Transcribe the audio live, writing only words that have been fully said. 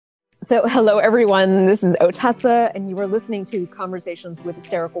So, hello everyone. This is Otessa, and you are listening to Conversations with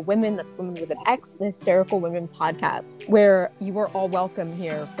Hysterical Women. That's Women with an X, the Hysterical Women podcast, where you are all welcome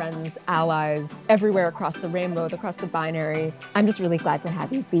here, friends, allies, everywhere across the rainbow, across the binary. I'm just really glad to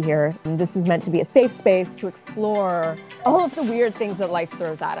have you be here. And this is meant to be a safe space to explore all of the weird things that life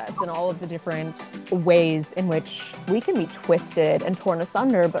throws at us and all of the different ways in which we can be twisted and torn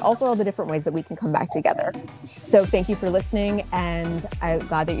asunder, but also all the different ways that we can come back together. So, thank you for listening, and I'm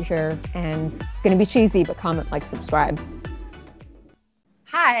glad that you're here. And going to be cheesy, but comment, like, subscribe.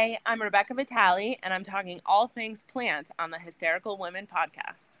 Hi, I'm Rebecca Vitale, and I'm talking all things plants on the Hysterical Women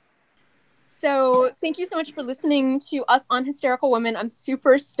podcast. So thank you so much for listening to us on Hysterical Women. I'm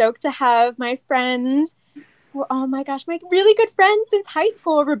super stoked to have my friend, my really good friend since high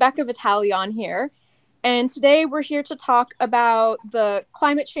school, Rebecca Vitale, on here. And today we're here to talk about the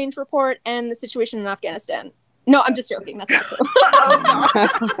climate change report and the situation in Afghanistan. No, I'm just joking. That's not true. Oh, no. I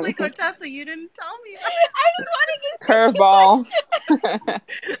was like, Otessa, you didn't tell me that. I just wanted Curveball.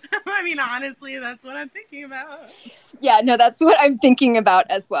 I mean, honestly, that's what I'm thinking about. Yeah, no, that's what I'm thinking about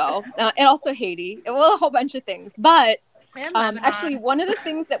as well. And also Haiti. Well, a whole bunch of things. But actually, one of the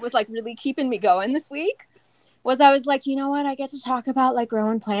things that was like really keeping me going this week was I was like, you know what? I get to talk about like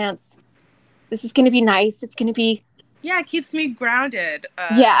growing plants. This is going to be nice. It's going to be. Yeah, it keeps me grounded.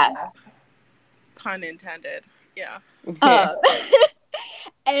 Yeah. Pun intended. Yeah.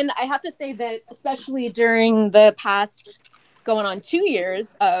 And I have to say that especially during the past going on 2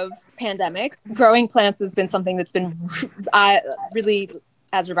 years of pandemic, growing plants has been something that's been really,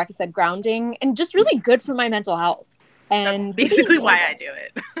 as Rebecca said, grounding and just really good for my mental health. And that's basically why I do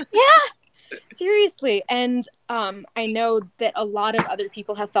it. Yeah, seriously. And I know that a lot of other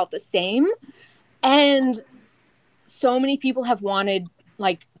people have felt the same. And so many people have wanted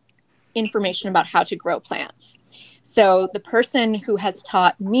like information about how to grow plants. So the person who has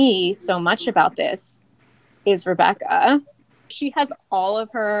taught me so much about this is Rebecca. She has all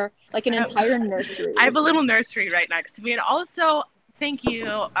of her, like an entire nursery. I have a little nursery right next to me. And also, thank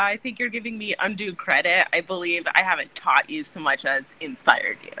you. I think you're giving me undue credit. I believe I haven't taught you so much as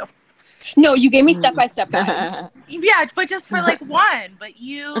inspired you. No, you gave me step-by-step guidance. Yeah, but just for like one. But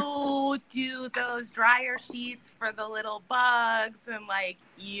you do those dryer sheets for the little bugs, and like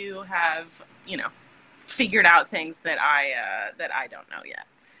you have, figured out things that I don't know yet.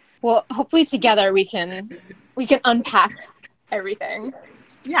 Well, hopefully together we can unpack everything.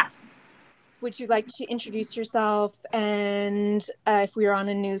 Yeah. Would you like to introduce yourself? And if we were on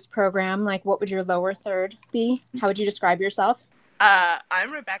a news program, like what would your lower third be? How would you describe yourself?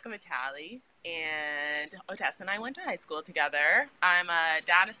 I'm Rebecca Vitale, and Otessa and I went to high school together. I'm a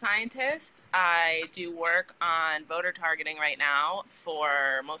data scientist. I do work on voter targeting right now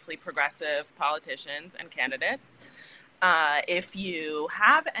for mostly progressive politicians and candidates. If you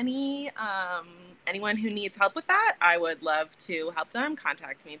have anyone who needs help with that, I would love to help them.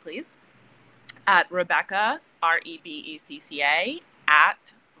 Contact me, please, at Rebecca, REBECCA, at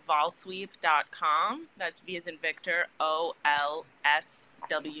volsweep.com. That's V as in Victor, OLSWEEP,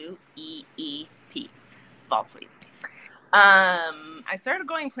 Volsweep. I started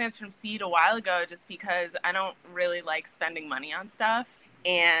growing plants from seed a while ago just because I don't really like spending money on stuff,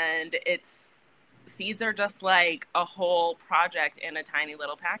 and seeds are just like a whole project in a tiny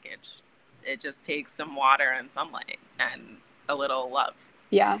little package. It just takes some water and sunlight and a little love.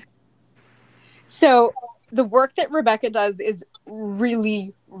 Yeah. So the work that Rebecca does is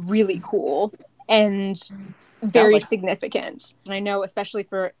really, really cool and very significant. And I know especially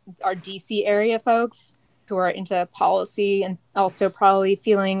for our DC area folks who are into policy and also probably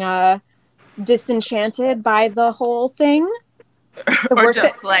feeling disenchanted by the whole thing. Or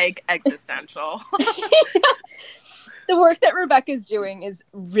just like existential. The work that Rebecca's doing is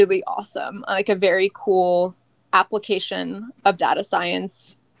really awesome. Like a very cool application of data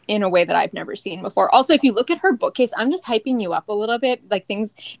science in a way that I've never seen before. Also, if you look at her bookcase, I'm just hyping you up a little bit. Like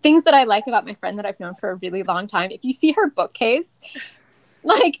things that I like about my friend that I've known for a really long time. If you see her bookcase,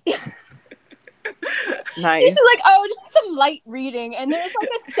 like nice. She's like, oh, just some light reading. And there's like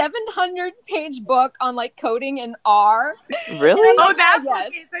a 700-page book on like coding in R. Really? Oh, that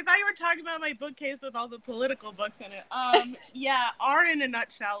bookcase. I thought you were talking about my bookcase with all the political books in it. Yeah, R in a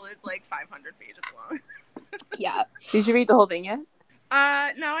nutshell is like 500 pages long. Yeah. Did you read the whole thing yet?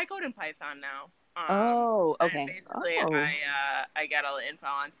 No, I code in Python now. Oh, okay. Basically, I get all the info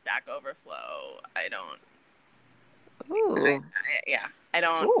on Stack Overflow. I don't. Ooh. I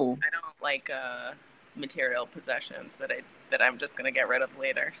don't like material possessions that I'm just gonna get rid of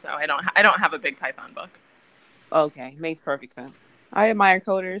later. So I don't have a big Python book. Okay, makes perfect sense. I admire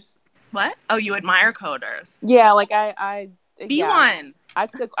coders. What? Oh, you admire coders? Yeah, like I Be one. I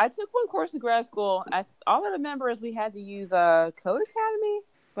took one course in grad school. All I remember is we had to use Code Academy,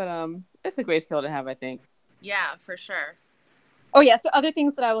 but it's a great skill to have, I think. Yeah, for sure. Oh yeah. So other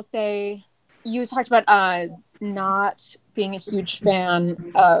things that I will say, you talked about not being a huge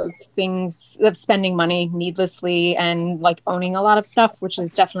fan of spending money needlessly and like owning a lot of stuff, which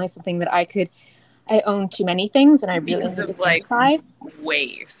is definitely something that I own too many things and I really Because need to of, like, simplify.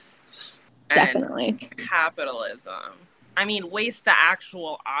 waste. Definitely. And capitalism. I mean, waste the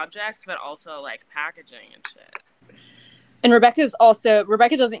actual objects, but also like packaging and shit. And Rebecca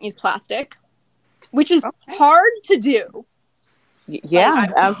doesn't use plastic, which is hard to do.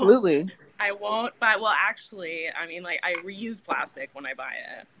 Yeah, absolutely. I won't buy, well, actually, I mean, like, I reuse plastic when I buy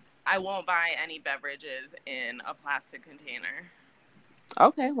it. I won't buy any beverages in a plastic container.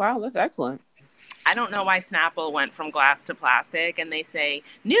 Okay, wow, that's excellent. I don't know why Snapple went from glass to plastic, and they say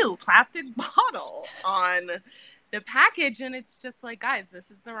new plastic bottle on the package, and it's just like, guys, this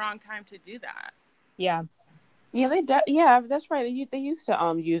is the wrong time to do that. Yeah. Yeah, that's right. They used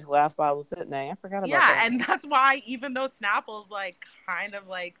to use glass bottles, didn't they? I forgot about that. Yeah, and that's why even though Snapple's like kind of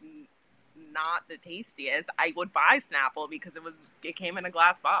like not the tastiest, I would buy Snapple because it came in a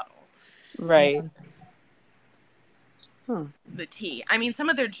glass bottle. Right. The tea. I mean, some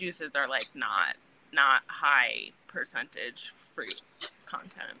of their juices are like not high percentage fruit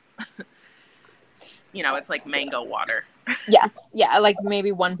content. You know, it's like mango water. Yes. Yeah. Like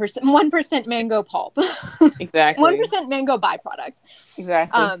maybe 1% mango pulp. Exactly. 1% mango byproduct.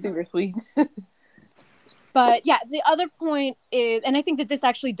 Exactly. Super sweet. But yeah, the other point is, and I think that this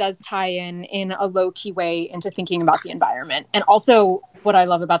actually does tie in a low key way into thinking about the environment. And also what I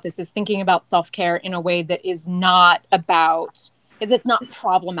love about this is thinking about self-care in a way that is that's not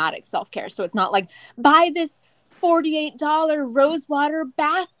problematic self-care. So it's not like buy this $48 rose water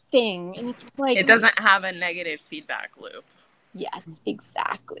bath thing. And it's like, it doesn't have a negative feedback loop. Yes,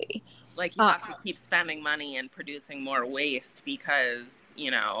 exactly. Like you have to keep spending money and producing more waste because,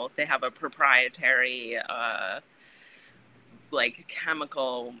 you know, they have a proprietary like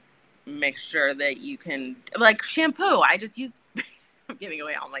chemical mixture that you can, like shampoo. I just use, I'm giving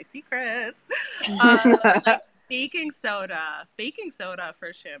away all my secrets. Like baking soda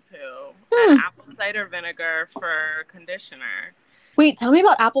for shampoo and apple cider vinegar for conditioner. Wait, tell me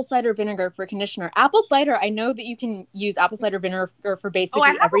about apple cider vinegar for conditioner. Apple cider, I know that you can use apple cider vinegar for basically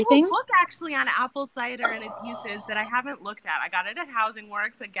everything. I have a whole book actually on apple cider and its uses that I haven't looked at. I got it at Housing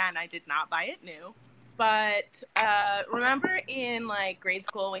Works. Again, I did not buy it new. But remember in like grade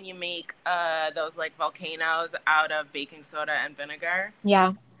school when you make those like volcanoes out of baking soda and vinegar?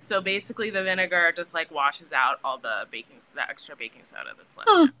 Yeah. So basically the vinegar just like washes out all the extra baking soda that's left.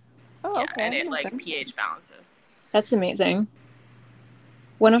 Oh, yeah, okay. and it like pH balances. That's amazing.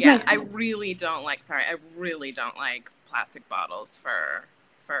 I really don't like plastic bottles for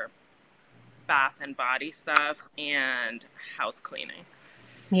bath and body stuff and house cleaning.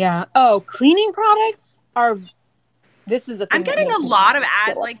 Yeah. Oh, cleaning products are. This is a thing. I'm getting a lot of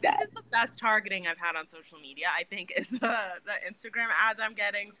ads. So like this is the best targeting I've had on social media. I think is the Instagram ads I'm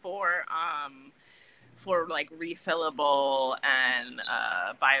getting for like refillable and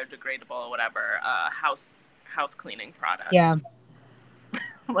biodegradable whatever house cleaning products. Yeah.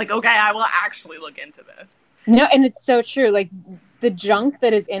 Like, okay, I will actually look into this. No, and it's so true. Like the junk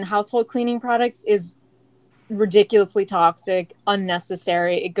that is in household cleaning products is ridiculously toxic,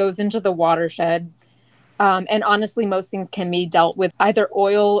 unnecessary. It goes into the watershed. And honestly, most things can be dealt with either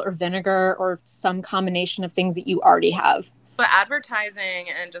oil or vinegar or some combination of things that you already have. But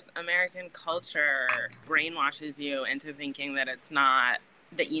advertising and just American culture brainwashes you into thinking that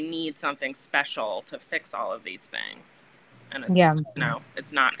that you need something special to fix all of these things. And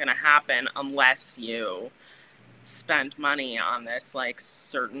it's not going to happen unless you spend money on this like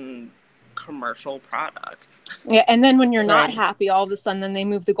certain commercial product. Yeah, and then when you're not happy, all of a sudden then they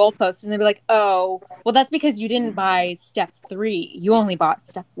move the goalpost and they'll be like, oh, well, that's because you didn't buy step 3. You only bought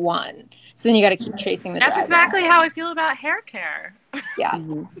step 1. So then you got to keep chasing the dragon. That's exactly how I feel about hair care. Yeah.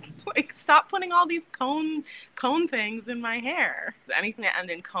 It's like, stop putting all these cone things in my hair. Anything that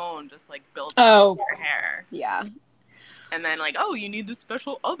ends in cone just like builds up your hair. Yeah. And then like, oh, you need the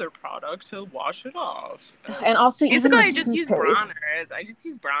special other product to wash it off. And also even I just use Bronner's. I just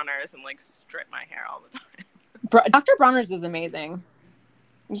use Bronner's and like strip my hair all the time. Dr. Bronner's is amazing.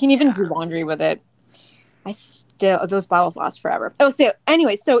 You can even do laundry with it. Those bottles last forever. Oh, so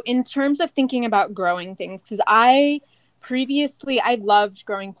anyway, so in terms of thinking about growing things, because I loved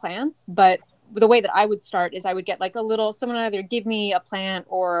growing plants, but the way that I would start is I would get like someone would either give me a plant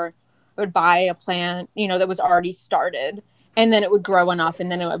or I would buy a plant, that was already started. and then it would grow enough,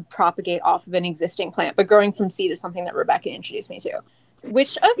 and then it would propagate off of an existing plant. But growing from seed is something that Rebecca introduced me to.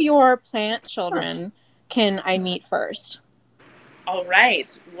 Which of your plant children can I meet first? All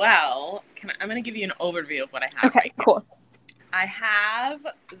right. Well, I'm going to give you an overview of what I have. Okay, cool. I have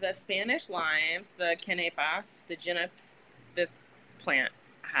the Spanish limes, the Canepas, the Junips. This plant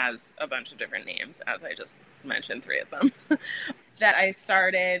has a bunch of different names, as I just mentioned 3 of them, that I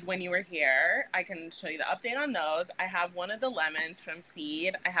started when you were here. I can show you the update on those. I have one of the lemons from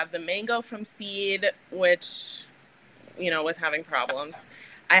seed. I have the mango from seed, which, was having problems.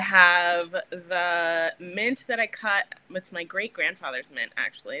 I have the mint that I cut. It's my great-grandfather's mint,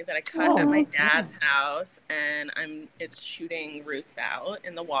 actually, that I cut at my dad's house, and it's shooting roots out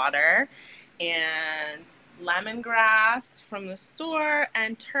in the water. And lemongrass from the store,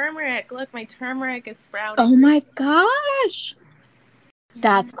 and turmeric. Look, my turmeric is sprouting. Oh my gosh.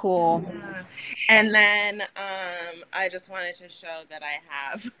 That's cool. Yeah. And then I just wanted to show that I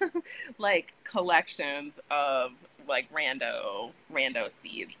have like collections of like rando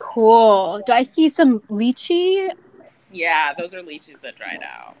seeds. Cool. Do I see some lychee? Yeah, those are lychees that dried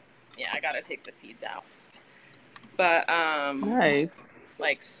out. Yeah, I gotta take the seeds out. But nice.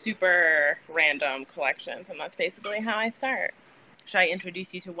 Like super random collections, and that's basically how I start. Should I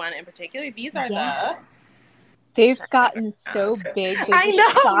introduce you to one in particular? These are They've gotten so big. I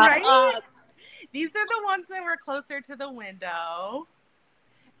know, right? Up. These are the ones that were closer to the window.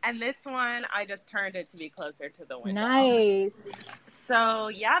 And this one, I just turned it to be closer to the window. Nice. So,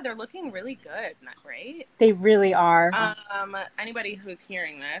 yeah, they're looking really good, right? They really are. Anybody who's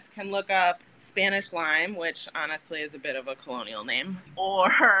hearing this can look up Spanish lime, which honestly is a bit of a colonial name,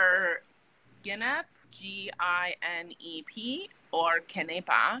 or Guinep, Ginep, or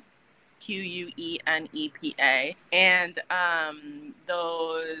Canepa, Quenepa. And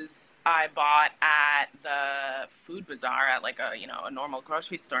those I bought at the food bazaar at like a normal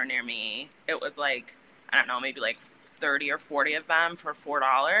grocery store near me. It was like, I don't know, maybe like 30 or 40 of them for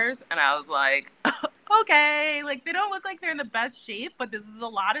 $4. And I was like, okay, like they don't look like they're in the best shape, but this is a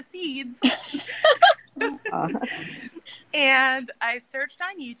lot of seeds. And I searched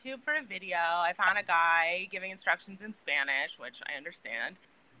on YouTube for a video. I found a guy giving instructions in Spanish, which I understand.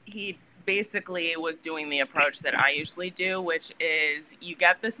 He basically was doing the approach that I usually do, which is you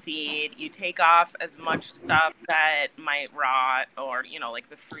get the seed, you take off as much stuff that might rot or, like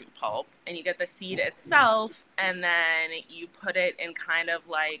the fruit pulp, and you get the seed itself, and then you put it in kind of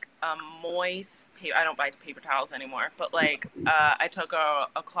like a moist, I don't buy paper towels anymore, but like I took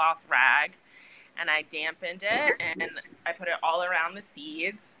a cloth rag and I dampened it and I put it all around the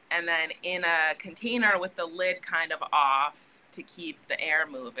seeds, and then in a container with the lid kind of off, to keep the air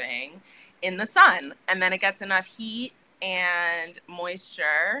moving in the sun. And then it gets enough heat and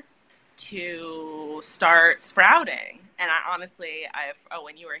moisture to start sprouting. And I honestly,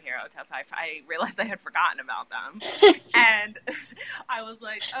 when you were here, Otessa, I realized I had forgotten about them. And I was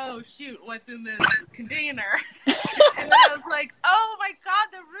like, oh shoot, what's in this container? And then I was like, oh my God,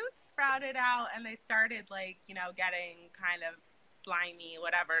 the roots sprouted out. And they started like, getting kind of slimy,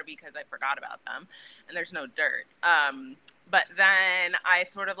 whatever, because I forgot about them. And there's no dirt. But then I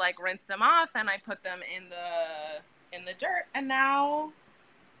sort of like rinsed them off and I put them in the dirt, and now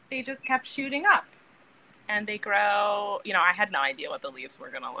they just kept shooting up and they grow. I had no idea what the leaves were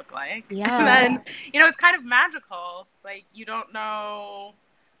going to look like. Yeah. And then, it's kind of magical. Like you don't know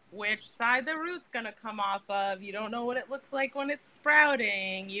which side the root's going to come off of. You don't know what it looks like when it's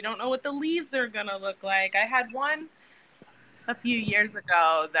sprouting. You don't know what the leaves are going to look like. I had one a few years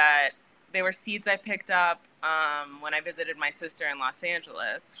ago that they were seeds I picked up when I visited my sister in Los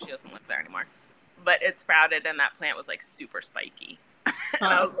Angeles. She doesn't live there anymore. But it sprouted and that plant was like super spiky. And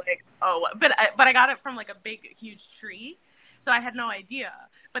I was like, oh, but I got it from like a big, huge tree. So I had no idea.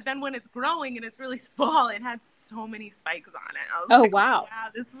 But then when it's growing and it's really small, it had so many spikes on it. I was wow. Wow,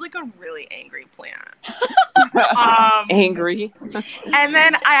 this is like a really angry plant. Angry. And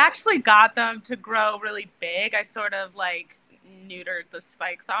then I actually got them to grow really big. I sort of like neutered the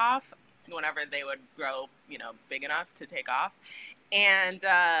spikes off whenever they would grow, big enough to take off. And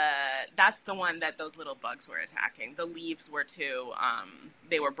that's the one that those little bugs were attacking. The leaves were too,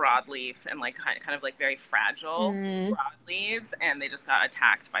 they were broadleaf and like kind of like very fragile broadleaves, and they just got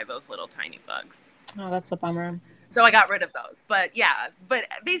attacked by those little tiny bugs. Oh, that's a bummer. So I got rid of those. But yeah, but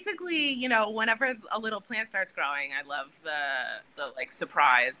basically, whenever a little plant starts growing, I love the like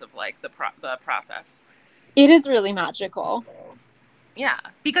surprise of like the process. It is really magical. Yeah,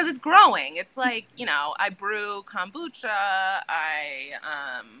 because it's growing. It's like, I brew kombucha, I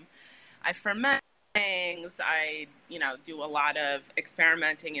ferment things. I, do a lot of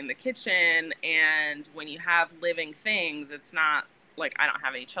experimenting in the kitchen. And when you have living things, it's not like I don't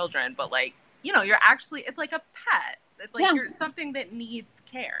have any children, but like, you're actually, it's like a pet. It's like you're something that needs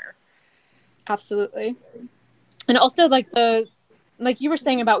care. Absolutely. And also like you were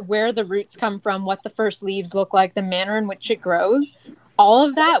saying about where the roots come from, what the first leaves look like, the manner in which it grows, all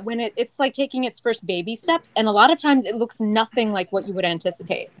of that, when it's like taking its first baby steps. And a lot of times it looks nothing like what you would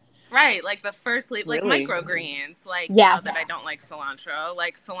anticipate. Right, like the first leaf, like Really? microgreens, like Yeah. that I don't like cilantro.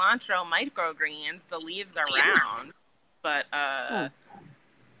 Like cilantro microgreens, the leaves are round, but I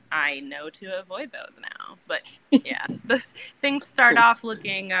know to avoid those now. But yeah, the things start off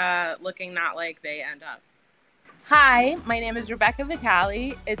looking not like they end up. Hi, my name is Rebecca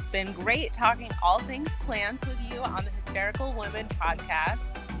Vitale. It's been great talking all things plants with you on the Hysterical Women podcast.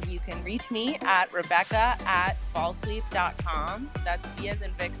 You can reach me at rebecca@fallsweep.com. That's V as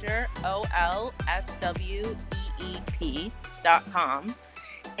in Victor, OLSWEEP.com.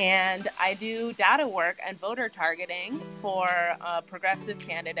 And I do data work and voter targeting for progressive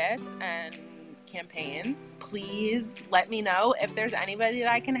candidates and campaigns. Please let me know if there's anybody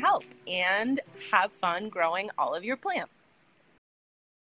that I can help, and have fun growing all of your plants.